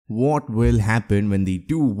What will happen when the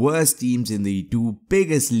two worst teams in the two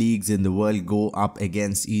biggest leagues in the world go up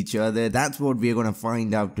against each other? That's what we're going to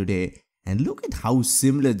find out today. And look at how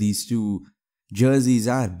similar these two jerseys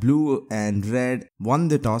are. Blue and red won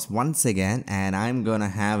the toss once again, and I'm going to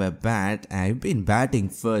have a bat. I've been batting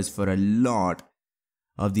first for a lot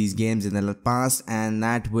of these games in the past, and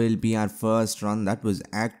that will be our first run. That was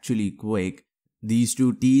actually quick. These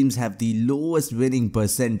two teams have the lowest winning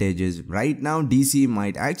percentages. Right now, DC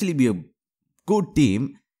might actually be a good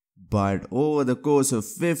team, but over the course of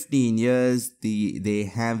 15 years, they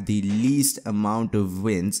have the least amount of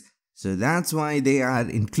wins. So that's why they are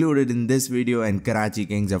included in this video, and Karachi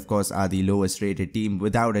Kings, of course, are the lowest rated team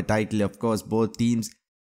without a title. Of course, both teams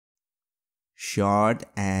shot,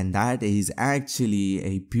 and that is actually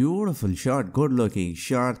a beautiful shot, good looking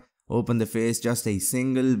shot. Open the face, just a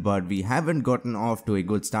single, but we haven't gotten off to a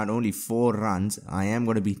good start, only 4 runs. I am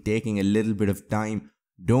going to be taking a little bit of time,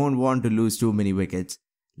 don't want to lose too many wickets.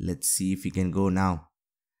 Let's see if we can go now.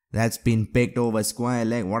 That's been picked over square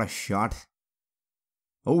leg, what a shot.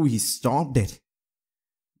 Oh, he stopped it.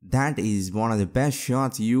 That is one of the best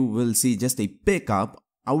shots you will see, just a pickup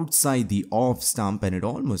outside the off stump, and it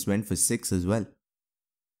almost went for 6 as well.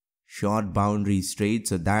 Short boundary straight,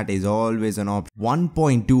 so that is always an option.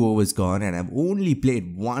 1.2 overs gone, and I've only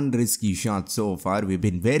played one risky shot so far. We've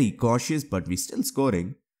been very cautious, but we're still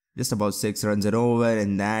scoring. Just about 6 runs an over,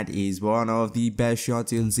 and that is one of the best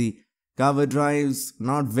shots you'll see. Cover drives,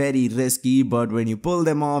 not very risky, but when you pull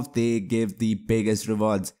them off, they give the biggest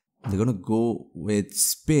rewards. They're going to go with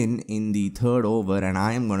spin in the 3rd over, and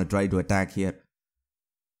I am going to try to attack here.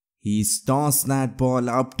 He's tossed that ball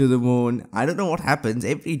up to the moon. I don't know what happens.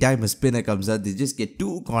 Every time a spinner comes out, they just get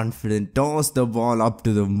too confident. Toss the ball up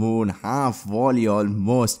to the moon. Half volley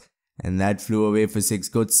almost. And that flew away for 6.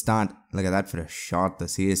 Good start. Look at that for a shot though,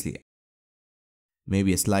 seriously.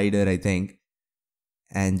 Maybe a slider, I think.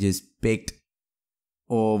 And just picked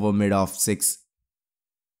over mid-off 6.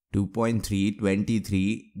 2.3,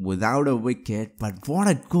 23 without a wicket. But what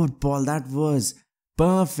a good ball that was.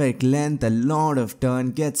 Perfect length, a lot of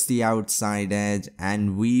turn, gets the outside edge,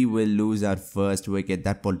 and we will lose our first wicket.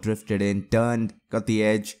 That ball drifted in, turned, got the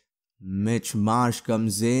edge. Mitch Marsh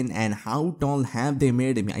comes in, and how tall have they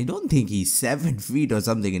made him? I don't think he's 7 feet or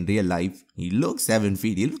something in real life. He looks 7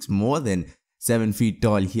 feet. He looks more than 7 feet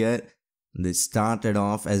tall here. This started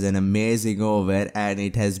off as an amazing over, and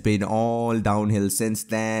it has been all downhill since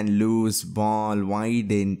then. Loose ball, why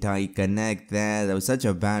didn't I connect there? That was such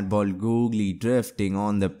a bad ball, googly drifting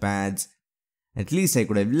on the pads. At least I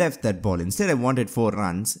could have left that ball. Instead I wanted 4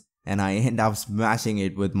 runs, and I end up smashing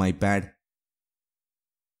it with my pad.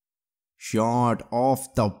 Shot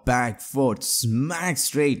off the back foot, smack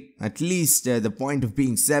straight. At least the point of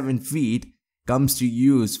being 7 feet comes to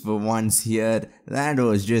use for once here. That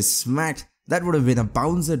was just smacked. That would have been a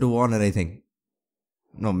bouncer to Warner, I think.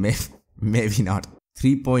 No, maybe not.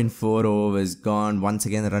 3.4 overs gone. Once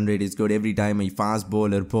again, the run rate is good. Every time a fast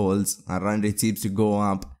bowler bowls, our run rate seems to go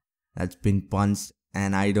up. That's been punched,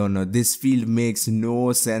 and I don't know. This field makes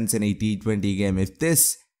no sense in a T20 game. If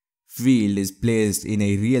this field is placed in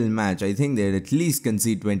a real match, I think they'd at least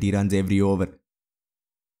concede 20 runs every over.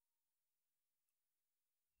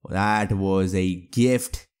 That was a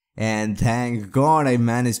gift, and thank God I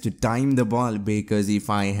managed to time the ball, because if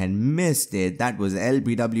I had missed it, that was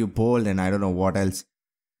LBW bowled and I don't know what else.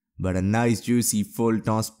 But a nice juicy full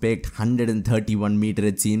toss picked, 131 meter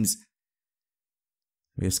it seems.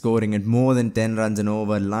 We're scoring at more than 10 runs an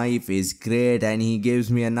over. Life is great, and he gives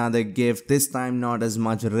me another gift. This time not as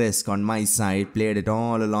much risk on my side. Played it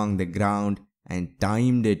all along the ground and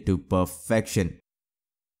timed it to perfection.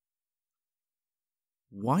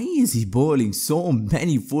 Why is he bowling so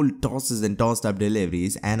many full tosses and tossed up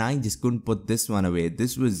deliveries, and I just couldn't put this one away?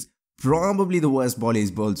 This was probably the worst ball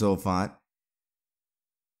he's bowled so far.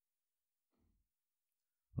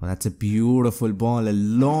 Well, that's a beautiful ball, a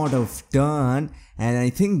lot of turn, and I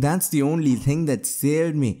think that's the only thing that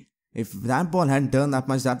saved me. If that ball hadn't turned that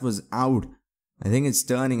much, that was out. I think it's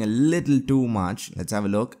turning a little too much. Let's have a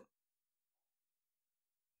look.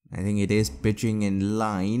 I think it is pitching in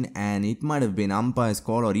line, and it might have been umpire's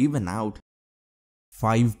call or even out.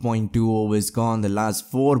 5.2 overs gone, the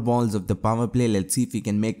last 4 balls of the power play. Let's see if we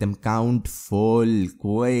can make them count full,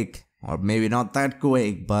 quick, or maybe not that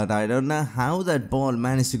quick, but I don't know how that ball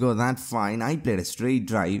managed to go that fine. I played a straight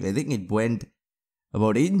drive. I think it went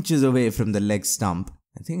about inches away from the leg stump.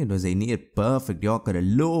 I think it was a near perfect Yorker, a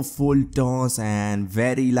low full toss, and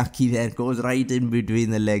very lucky there, goes right in between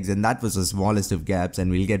the legs, and that was the smallest of gaps,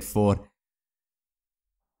 and we'll get 4.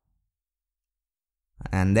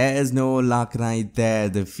 And there's no luck right there.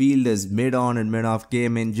 The fielders mid-on and mid-off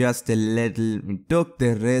came in just a little. We took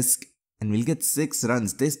the risk and we'll get 6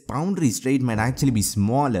 runs. This boundary straight might actually be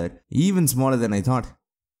smaller. Even smaller than I thought.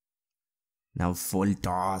 Now full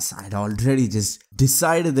toss. I'd already just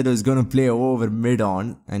decided that I was going to play over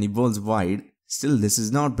mid-on and he bowls wide. Still, this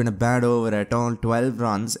has not been a bad over at all. 12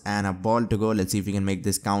 runs and a ball to go. Let's see if we can make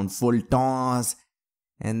this count. Full toss.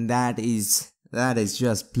 And that is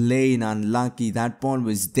just plain unlucky. That ball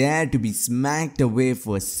was there to be smacked away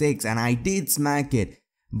for 6 and I did smack it.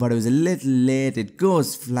 But it was a little late. It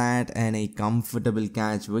goes flat and a comfortable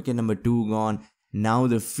catch. Wicket number 2 gone. Now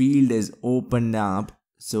the field is opened up.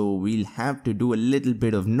 So we'll have to do a little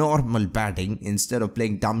bit of normal batting instead of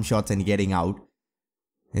playing dumb shots and getting out.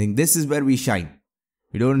 I think this is where we shine.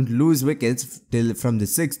 We don't lose wickets till from the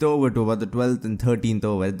 6th over to about the 12th and 13th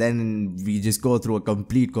over. Then we just go through a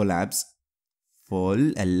complete collapse.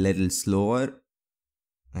 Full, a little slower.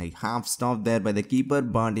 I half stopped there by the keeper,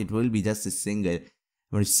 but it will be just a single.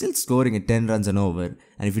 We're still scoring at 10 runs and over.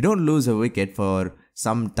 And if we don't lose a wicket for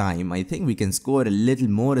some time, I think we can score a little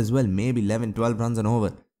more as well. Maybe 11, 12 runs and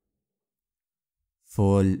over.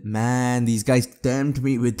 Full. Man, these guys tempt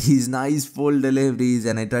me with these nice full deliveries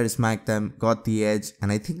and I try to smack them. Got the edge.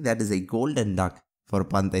 And I think that is a golden duck for a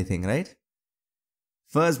punt, I think, right?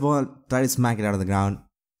 First ball, try to smack it out of the ground.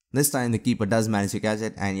 This time the keeper does manage to catch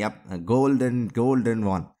it. And yep, a golden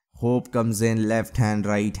one. Hope comes in, left hand,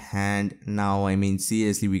 right hand. Now, I mean,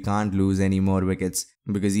 seriously, we can't lose any more wickets.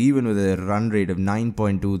 Because even with a run rate of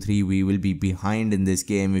 9.23, we will be behind in this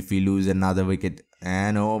game if we lose another wicket.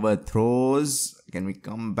 And overthrows. Can we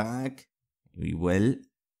come back? We will.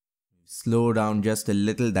 Slow down just a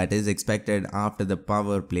little. That is expected after the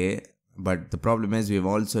power play. But the problem is we've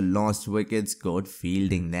also lost wickets. Good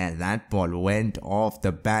fielding there. That ball went off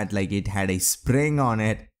the bat like it had a spring on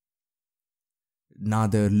it.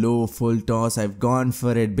 Another low full toss. I've gone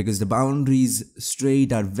for it because the boundaries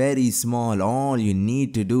straight are very small. All you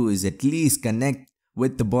need to do is at least connect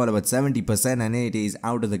with the ball about 70% and it is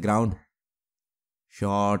out of the ground.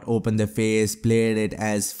 Shot, open the face, played it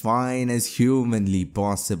as fine as humanly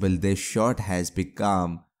possible. This shot has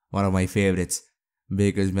become one of my favorites.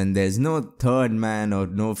 Because when there's no third man or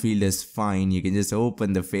no fielders fine, you can just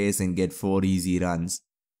open the face and get 4 easy runs.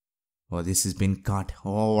 Oh, this has been cut.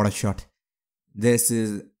 Oh, what a shot. This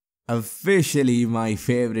is officially my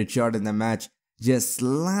favorite shot in the match. Just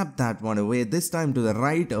slap that one away. This time to the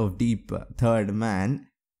right of deep third man.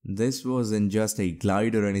 This wasn't just a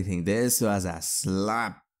glide or anything. This was a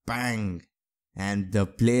slap. Bang. And the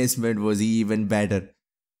placement was even better.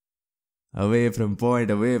 Away from point,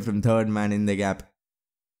 away from third man in the gap.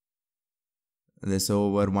 This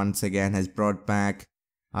over once again has brought back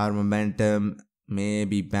our momentum.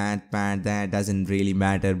 Maybe bad, that doesn't really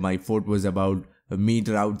matter. My foot was about a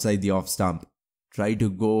meter outside the off stump. Try to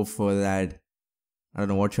go for that. I don't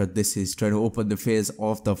know what shot this is. Try to open the face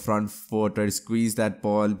off the front foot. Try to squeeze that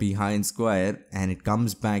ball behind square. And it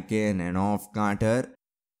comes back in and off cutter.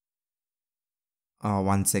 Oh,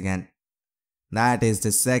 once again. That is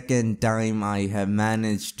the second time I have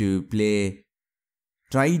managed to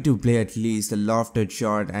try to play at least a lofted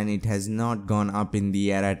shot and it has not gone up in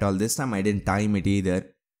the air at all. This time I didn't time it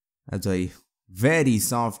either. That's a very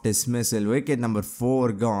soft dismissal. Wicket number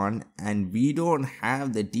 4 gone and we don't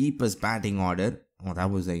have the deepest batting order. Oh,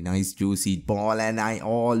 that was a nice juicy ball and I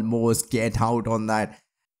almost get out on that.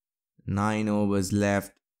 9 overs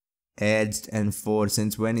left. Edged and 4.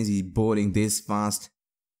 Since when is he bowling this fast?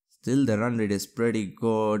 Still the run rate is pretty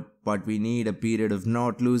good, but we need a period of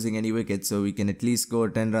not losing any wickets so we can at least score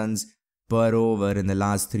 10 runs per over in the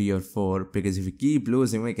last 3 or 4 because if we keep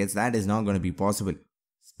losing wickets that is not going to be possible.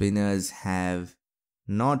 Spinners have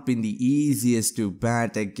not been the easiest to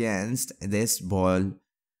bat against. This ball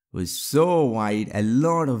was so wide, a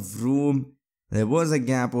lot of room. There was a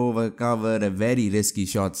gap over cover, a very risky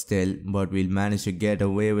shot still, but we'll manage to get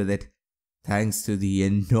away with it thanks to the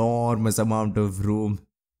enormous amount of room.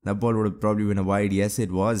 That ball would have probably been a wide, yes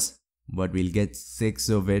it was. But we'll get 6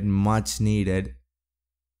 of it, much needed.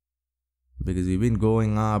 Because we've been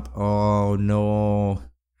going up. Oh no.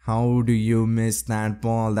 How do you miss that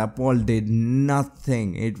ball? That ball did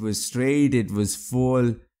nothing. It was straight, it was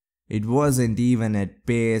full. It wasn't even at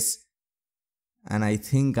pace. And I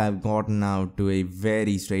think I've gotten out to a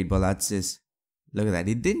very straight ball. That's just, look at that.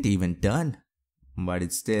 It didn't even turn. But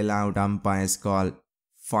it's still out. Umpire's call.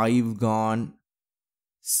 5 gone.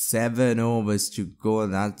 7 overs to go.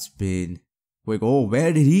 That's been quick. Oh,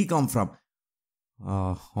 where did he come from?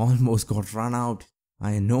 Almost got run out.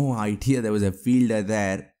 I had no idea there was a fielder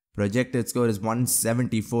there. Projected score is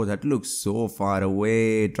 174. That looks so far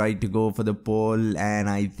away. Tried to go for the pole and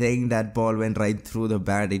I think that ball went right through the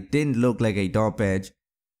bat. It didn't look like a top edge.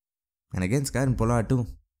 And against Karen Pollard too.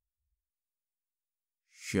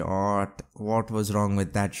 Shot. What was wrong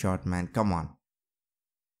with that shot, man? Come on.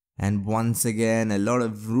 And once again, a lot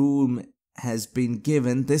of room has been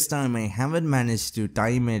given. This time I haven't managed to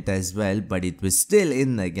time it as well, but it was still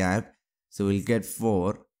in the gap. So we'll get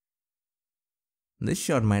 4. This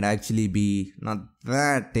shot might actually be not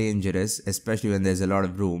that dangerous, especially when there's a lot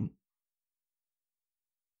of room.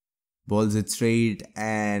 Bowls it straight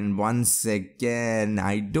and once again,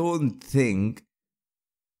 I don't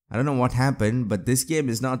know what happened, but this game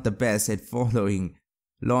is not the best at following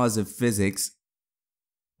laws of physics.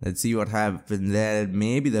 Let's see what happened there.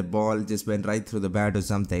 Maybe the ball just went right through the bat or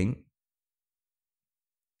something.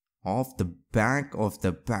 Off the back of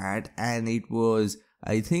the bat, and it was,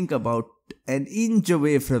 I think, about an inch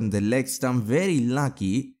away from the leg stump. Very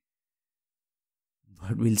lucky.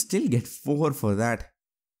 But we'll still get 4 for that.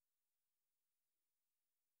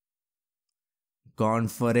 Gone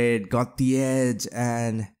for it, got the edge,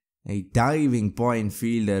 and a diving point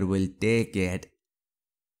fielder will take it.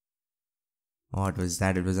 What was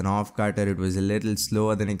that? It was an off cutter. It was a little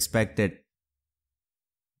slower than expected.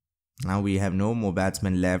 Now we have no more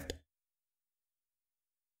batsmen left.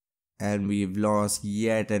 And we've lost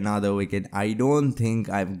yet another wicket. I don't think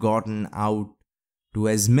I've gotten out to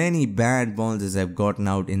as many bad balls as I've gotten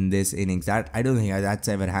out in this innings. I don't think that's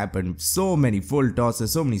ever happened. So many full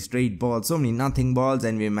tosses, so many straight balls, so many nothing balls,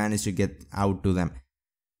 and we managed to get out to them.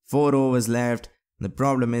 4 overs left. The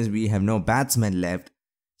problem is we have no batsmen left.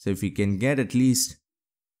 So if we can get at least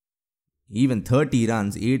even 30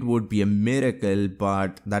 runs, it would be a miracle,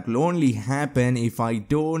 but that will only happen if I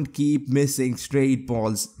don't keep missing straight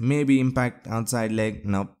balls. Maybe impact outside leg,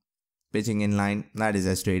 nope. Pitching in line, that is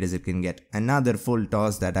as straight as it can get. Another full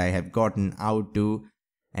toss that I have gotten out to,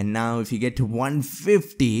 and now if you get to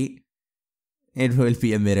 150, it will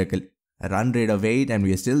be a miracle. A run rate of 8 and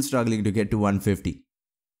we are still struggling to get to 150.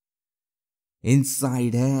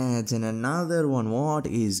 Inside edge and another one. What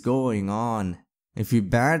is going on? If we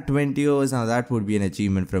bat 20 overs now, that would be an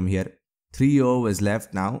achievement from here. 3 overs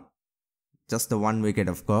left now. Just the 1 wicket,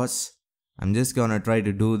 of course. I'm just gonna try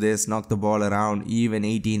to do this, knock the ball around, even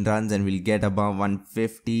 18 runs and we'll get above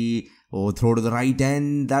 150. Oh, throw to the right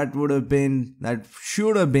end. That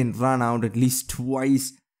should have been run out at least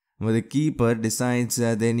twice. But the keeper decides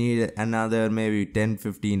they need another maybe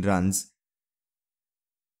 10-15 runs.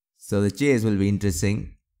 So the chase will be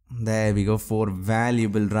interesting. There we go, 4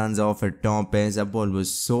 valuable runs off a top edge. That ball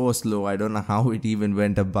was so slow, I don't know how it even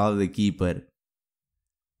went above the keeper.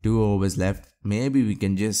 2 overs left. Maybe we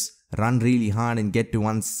can just run really hard and get to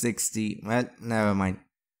 160. Well, never mind.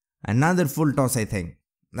 Another full toss, I think.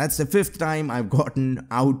 That's the 5th time I've gotten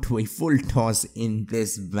out to a full toss in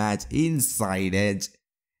this match. Inside edge.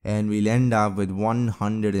 And we'll end up with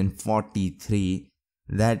 143.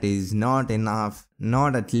 That is not enough,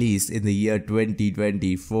 not at least in the year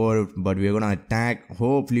 2024, but we're going to attack.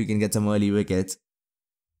 Hopefully we can get some early wickets.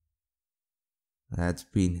 That's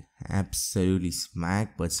been absolutely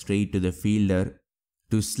smacked, but straight to the fielder.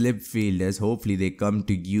 2 slip fielders, hopefully they come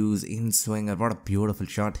to use in swinger. What a beautiful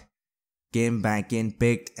shot. Came back in,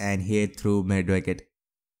 picked and hit through mid-wicket.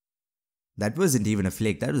 That wasn't even a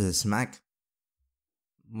flick, that was a smack.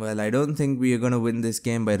 Well, I don't think we are going to win this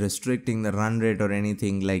game by restricting the run rate or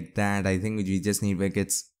anything like that. I think we just need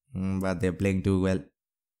wickets, but they're playing too well.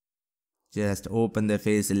 Just open the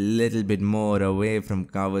face a little bit more, away from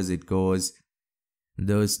covers it goes.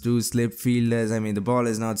 Those 2 slip fielders, I mean the ball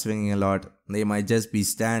is not swinging a lot. They might just be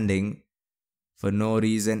standing for no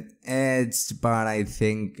reason. Edged, but I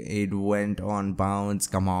think it went on bounce.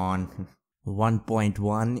 Come on.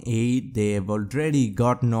 1.18. They have already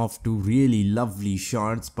gotten off to really lovely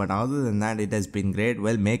shots, but other than that it has been great.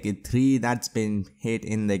 Well, make it 3. That's been hit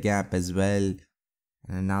in the gap as well. And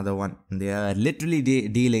another one. They are literally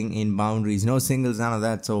dealing in boundaries. No singles, none of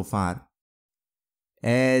that so far.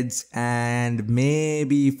 Edge and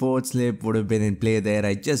maybe 4th slip would have been in play there.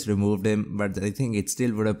 I just removed him, but I think it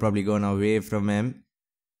still would have probably gone away from him.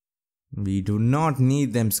 We do not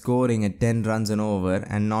need them scoring at 10 runs and over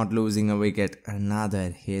and not losing a wicket. Another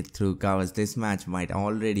hit through covers. This match might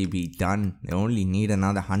already be done. They only need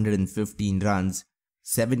another 115 runs.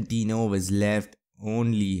 17 overs left.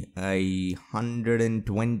 Only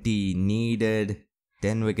 120 needed.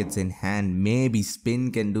 10 wickets in hand. Maybe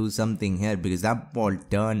spin can do something here because that ball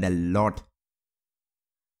turned a lot.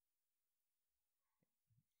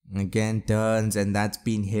 Again turns and that's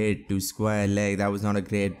been hit to square leg. That was not a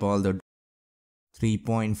great ball though.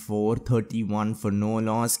 3.4, 31 for no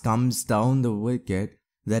loss, comes down the wicket.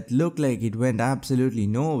 That looked like it went absolutely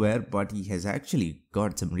nowhere, but he has actually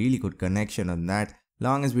got some really good connection on that.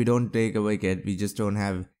 Long as we don't take a wicket, we just don't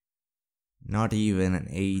have not even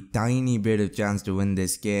a tiny bit of chance to win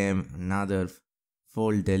this game. Another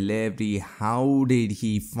full delivery. How did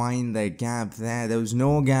he find the gap there? There was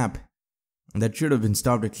no gap. That should have been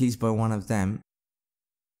stopped at least by one of them.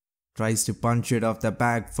 Tries to punch it off the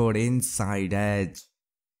back foot, inside edge.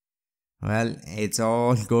 Well, it's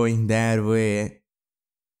all going their way.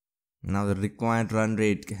 Now the required run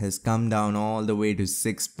rate has come down all the way to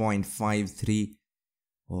 6.53.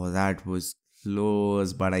 Oh, that was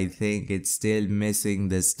close, but I think it's still missing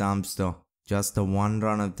the stumps though. Just the one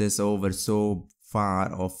run of this over so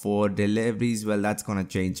far, or 4 deliveries. Well, that's gonna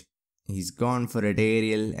change. He's gone for it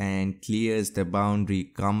aerial and clears the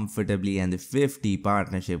boundary comfortably, and the 50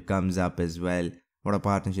 partnership comes up as well. What a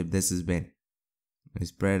partnership this has been. We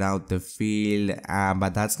spread out the field,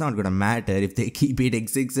 but that's not gonna matter if they keep hitting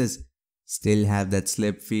sixes. Still have that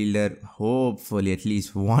slip fielder. Hopefully at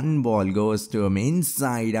least one ball goes to him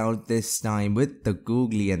inside out this time with the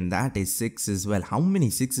googly, and that is 6 as well. How many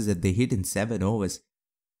sixes have they hit in 7 overs?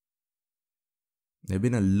 There have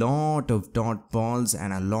been a lot of dot balls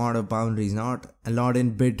and a lot of boundaries, not a lot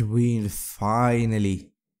in between.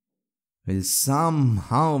 Finally, will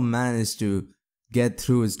somehow manage to get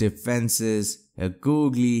through his defenses. A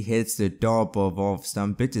googly hits the top of off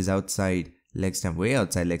stump, pitches outside leg stump, way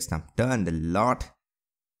outside leg stump, turned a lot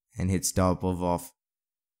and hits top of off.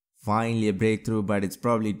 Finally a breakthrough, but it's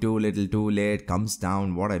probably too little too late. Comes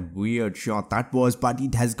down. What a weird shot that was, but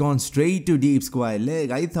it has gone straight to deep square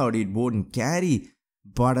leg. I thought it wouldn't carry,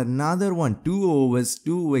 but another one. 2 overs,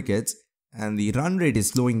 2 wickets, and the run rate is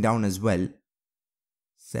slowing down as well.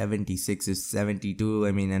 76 is 72.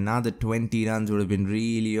 I mean, another 20 runs would have been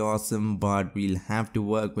really awesome, but we'll have to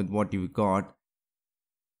work with what you've got.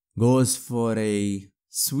 Goes for a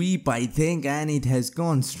sweep, I think, and it has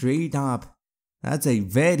gone straight up. That's a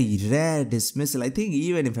very rare dismissal. I think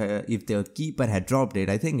even if the keeper had dropped it,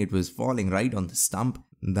 I think it was falling right on the stump.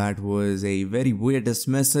 That was a very weird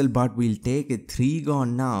dismissal, but we'll take it. 3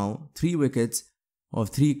 gone now. 3 wickets of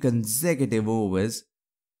 3 consecutive overs.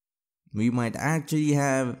 We might actually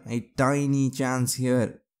have a tiny chance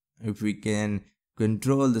here if we can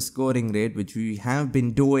control the scoring rate, which we have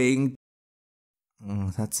been doing.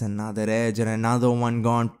 Oh, that's another edge, and another one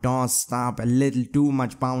gone. Tossed up, a little too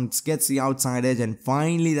much bounce, gets the outside edge, and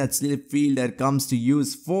finally that slip fielder comes to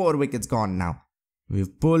use. 4 wickets gone now.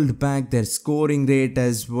 We've pulled back their scoring rate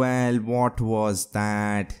as well. What was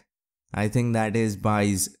that? I think that is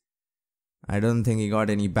Bice. I don't think he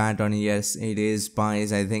got any bat on it. Yes, it is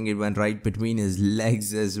Bice. I think it went right between his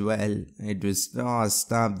legs as well. It was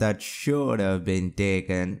tossed up. That should have been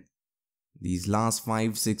taken. These last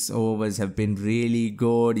 5-6 overs have been really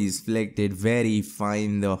good. He's flicked it very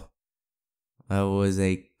fine though. That was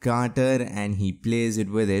a cutter and he plays it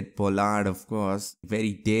with it. Pollard, of course,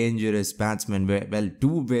 very dangerous batsman. Well,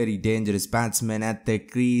 2 very dangerous batsmen at the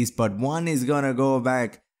crease, but one is gonna go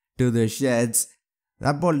back to the sheds.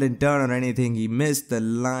 That ball didn't turn or anything. He missed the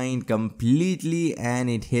line completely and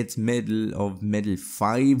it hits middle of middle.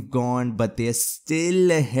 5 gone, but they're still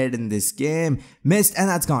ahead in this game. Missed, and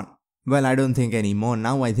that's gone. Well, I don't think anymore.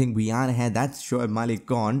 Now I think we are ahead. That's Shoaib Malik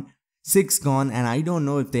gone. 6 gone, and I don't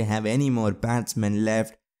know if they have any more batsmen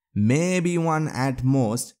left. Maybe one at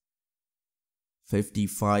most.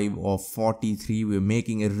 55 or 43. We're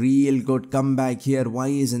making a real good comeback here. Why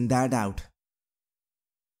isn't that out?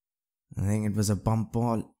 I think it was a bump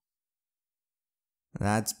ball.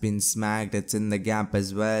 That's been smacked. It's in the gap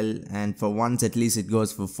as well. And for once at least it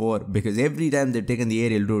goes for 4. Because every time they've taken the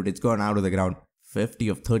aerial route, it's gone out of the ground. 50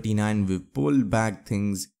 of 39. We've pulled back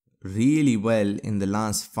things really well in the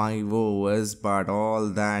last 5 overs. But all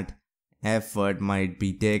that effort might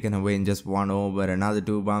be taken away in just 1 over. Another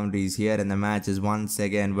 2 boundaries here, and the match is once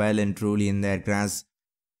again well and truly in their grasp.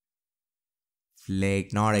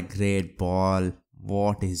 Flake, not a great ball.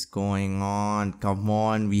 What is going on? Come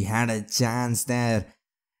on, we had a chance there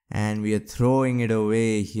and we are throwing it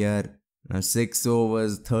away here. Now 6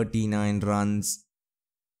 overs, 39 runs.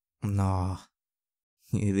 No,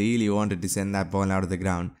 he really wanted to send that ball out of the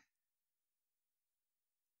ground.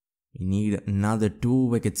 We need another 2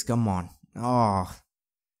 wickets. Come on. Oh,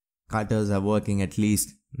 cutters are working at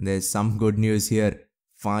least. There's some good news here.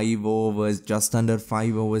 5 overs, just under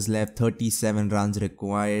 5 overs left. 37 runs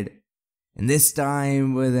required. And this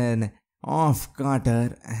time with an off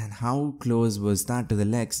cutter. And how close was that to the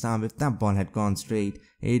leg stump? If that ball had gone straight,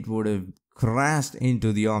 it would have crashed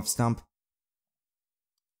into the off stump.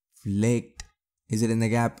 Flaked. Is it in the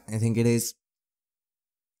gap? I think it is.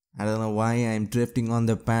 I don't know why I'm drifting on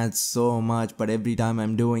the path so much, but every time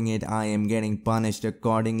I'm doing it, I am getting punished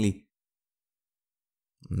accordingly.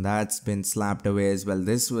 That's been slapped away as well.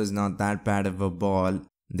 This was not that bad of a ball.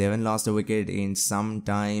 They haven't lost a wicket in some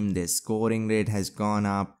time. Their scoring rate has gone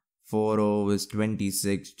up. 4 overs,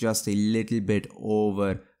 26, just a little bit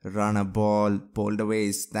over. Run a ball, pulled away.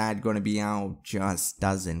 Is that going to be out? Just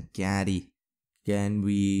doesn't carry. Can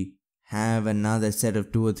we have another set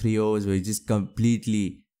of 2 or 3 overs where we just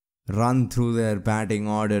completely run through their batting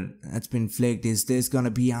order? That's been flicked. Is this going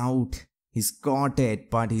to be out? He's caught it,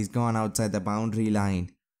 but he's gone outside the boundary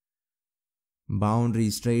line. Boundary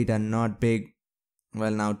straight and not big.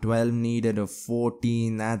 Well, now 12 needed of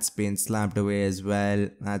 14. That's been slapped away as well.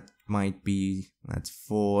 That's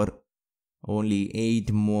 4. Only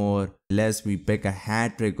 8 more. Unless we pick a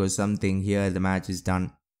hat trick or something here, the match is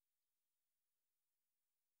done.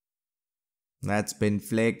 That's been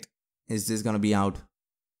flicked. Is this gonna be out?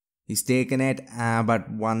 He's taken it, but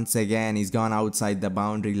once again he's gone outside the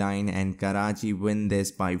boundary line, and Karachi win this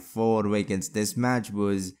by 4 wickets. This match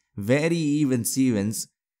was very even Stevens,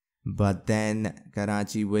 but then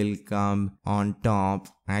Karachi will come on top.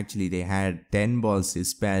 Actually, they had 10 balls to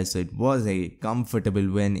spare, so it was a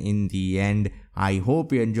comfortable win in the end. I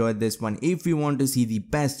hope you enjoyed this one. If you want to see the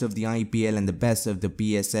best of the IPL and the best of the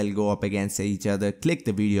PSL go up against each other, click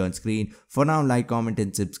the video on screen. For now, like, comment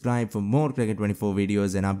and subscribe for more Cricket 24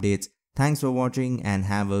 videos and updates. Thanks for watching and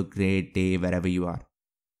have a great day wherever you are.